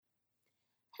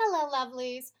Hello,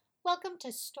 lovelies. Welcome to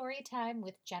Storytime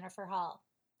with Jennifer Hall.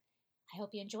 I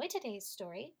hope you enjoy today's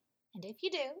story, and if you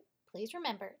do, please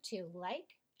remember to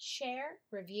like, share,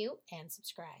 review, and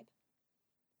subscribe.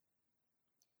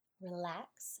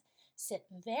 Relax, sit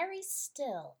very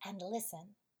still, and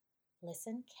listen.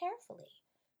 Listen carefully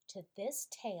to this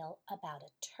tale about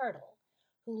a turtle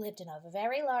who lived in a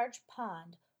very large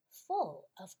pond full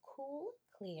of cool,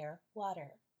 clear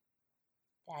water.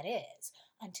 That is,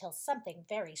 until something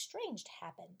very strange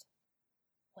happened.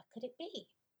 What could it be?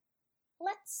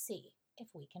 Let's see if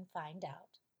we can find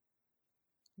out.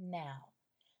 Now,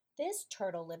 this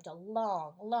turtle lived a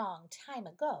long, long time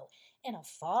ago in a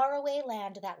faraway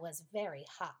land that was very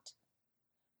hot.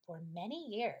 For many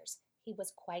years, he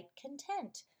was quite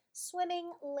content,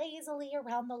 swimming lazily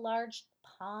around the large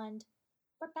pond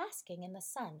or basking in the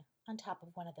sun on top of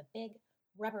one of the big,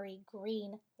 rubbery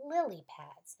green lily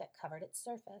pads that covered its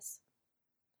surface.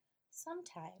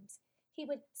 Sometimes he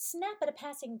would snap at a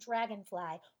passing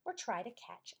dragonfly or try to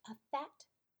catch a fat,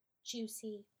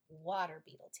 juicy water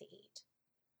beetle to eat.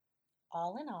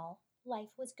 All in all,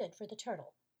 life was good for the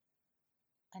turtle.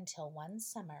 Until one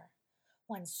summer,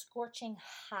 one scorching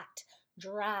hot,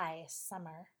 dry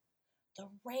summer, the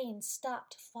rain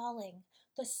stopped falling.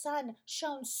 The sun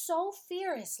shone so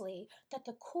fiercely that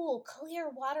the cool, clear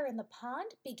water in the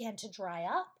pond began to dry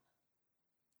up.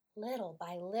 Little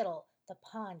by little, the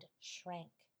pond shrank.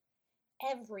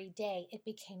 Every day it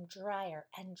became drier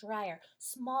and drier,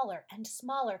 smaller and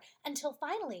smaller, until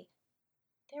finally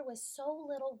there was so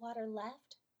little water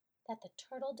left that the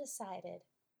turtle decided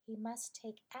he must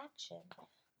take action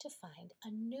to find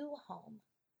a new home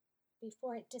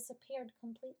before it disappeared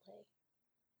completely.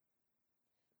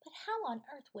 But how on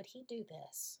earth would he do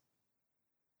this?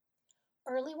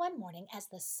 Early one morning, as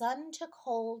the sun took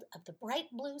hold of the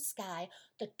bright blue sky,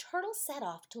 the turtle set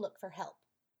off to look for help.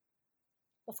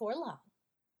 Before long,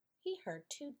 he heard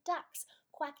two ducks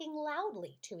quacking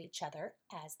loudly to each other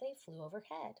as they flew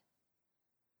overhead.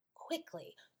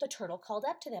 Quickly, the turtle called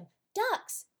up to them,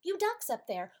 "Ducks, you ducks up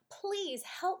there, please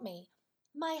help me.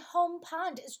 My home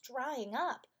pond is drying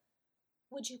up.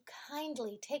 Would you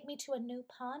kindly take me to a new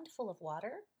pond full of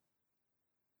water?"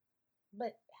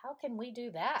 "But how can we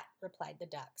do that?" replied the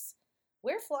ducks.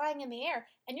 "We're flying in the air,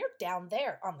 and you're down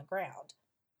there on the ground."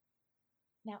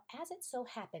 Now, as it so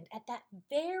happened, at that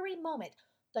very moment,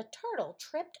 the turtle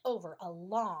tripped over a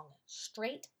long,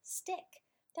 straight stick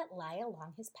that lay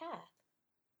along his path.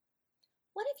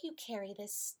 "What if you carry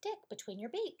this stick between your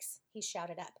beaks?" he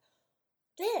shouted up.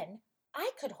 "Then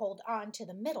I could hold on to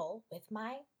the middle with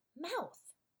my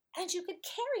mouth, and you could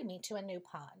carry me to a new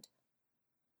pond."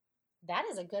 "That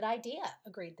is a good idea,"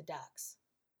 agreed the ducks,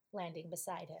 landing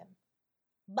beside him.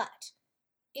 "But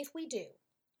if we do,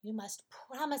 you must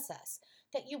promise us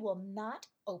that you will not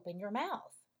open your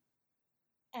mouth."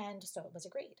 And so it was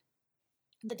agreed.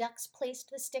 The ducks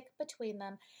placed the stick between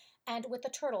them, and with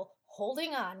the turtle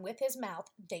holding on with his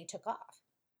mouth, they took off.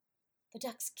 The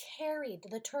ducks carried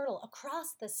the turtle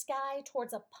across the sky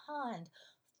towards a pond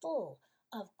full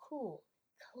of cool,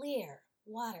 clear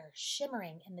water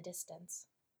shimmering in the distance.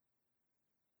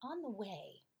 On the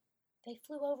way, they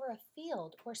flew over a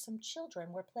field where some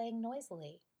children were playing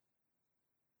noisily.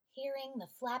 Hearing the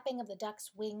flapping of the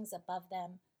ducks' wings above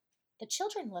them, the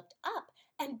children looked up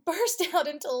and burst out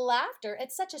into laughter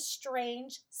at such a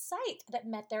strange sight that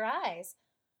met their eyes.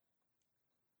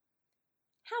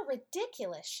 "How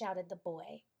ridiculous!" shouted the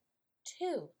boy.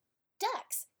 "Two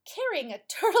ducks carrying a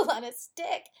turtle on a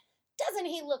stick! Doesn't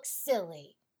he look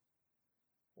silly?"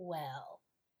 Well,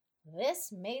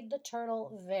 this made the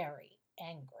turtle very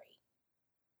angry.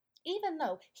 Even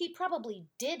though he probably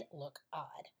did look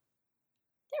odd,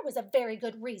 there was a very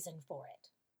good reason for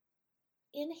it.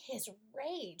 In his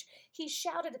rage, he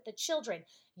shouted at the children,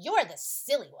 "You're the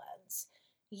silly ones.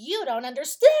 You don't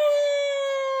understand!"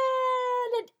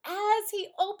 And as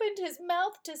he opened his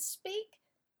mouth to speak,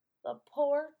 the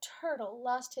poor turtle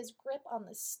lost his grip on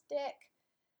the stick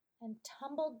and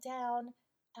tumbled down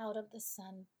out of the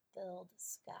sun-filled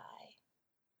sky,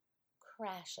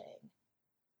 crashing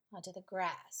onto the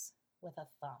grass with a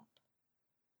thump.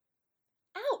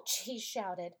 "Ouch!" he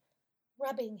shouted,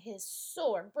 rubbing his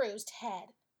sore, bruised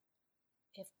head.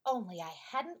 "If only I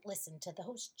hadn't listened to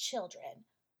those children.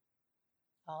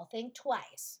 I'll think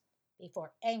twice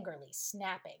before angrily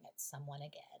snapping at someone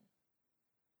again."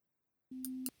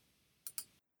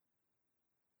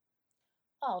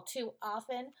 All too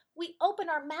often, we open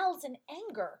our mouths in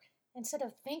anger instead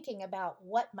of thinking about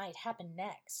what might happen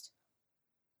next.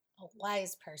 A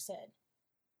wise person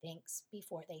thinks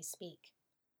before they speak,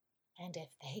 and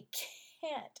if they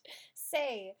can't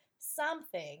say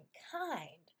something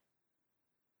kind,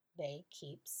 they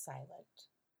keep silent.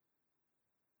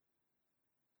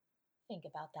 Think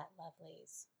about that,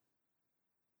 lovelies.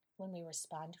 When we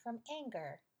respond from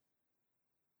anger,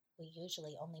 we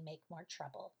usually only make more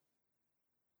trouble.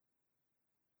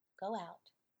 Go out,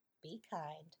 be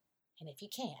kind, and if you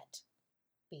can't,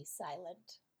 be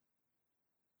silent.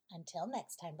 Until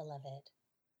next time, beloved,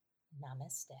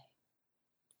 namaste.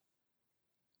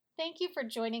 Thank you for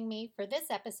joining me for this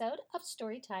episode of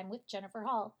Storytime with Jennifer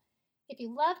Hall. If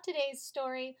you loved today's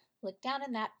story, look down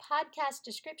in that podcast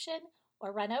description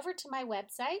or run over to my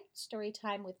website,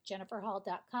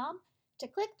 storytimewithjenniferhall.com, to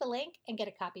click the link and get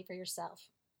a copy for yourself.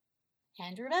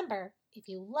 And remember, if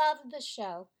you loved the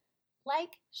show,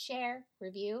 like, share,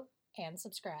 review, and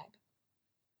subscribe.